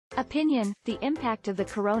Opinion: the impact of the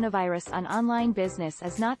coronavirus on online business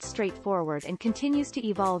is not straightforward and continues to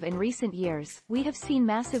evolve. In recent years, we have seen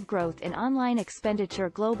massive growth in online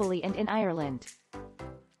expenditure globally and in Ireland.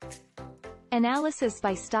 Analysis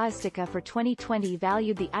by Statistica for 2020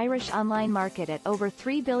 valued the Irish online market at over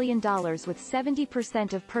 $3 billion, with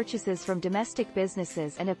 70% of purchases from domestic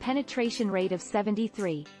businesses and a penetration rate of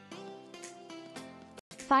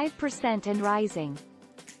 73.5% and rising.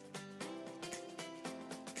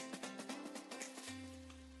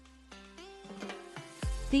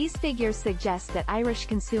 These figures suggest that Irish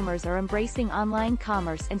consumers are embracing online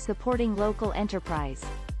commerce and supporting local enterprise.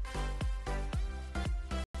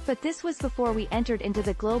 But this was before we entered into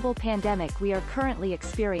the global pandemic we are currently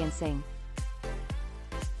experiencing.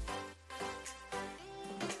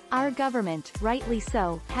 Our government, rightly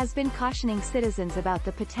so, has been cautioning citizens about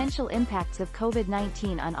the potential impacts of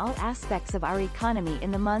COVID-19 on all aspects of our economy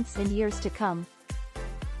in the months and years to come.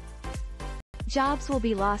 Jobs will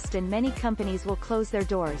be lost and many companies will close their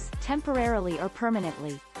doors, temporarily or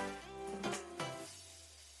permanently.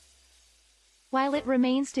 While it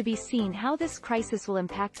remains to be seen how this crisis will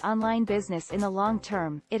impact online business in the long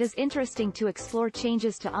term, it is interesting to explore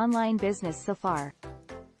changes to online business so far.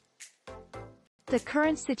 The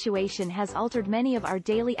current situation has altered many of our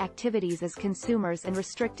daily activities as consumers and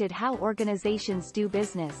restricted how organizations do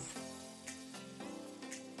business.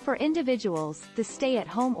 For individuals, the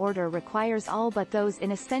stay-at-home order requires all but those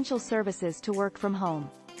in essential services to work from home.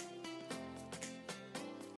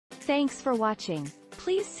 Thanks for watching.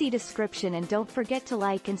 Please see description and don't forget to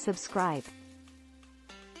like and subscribe.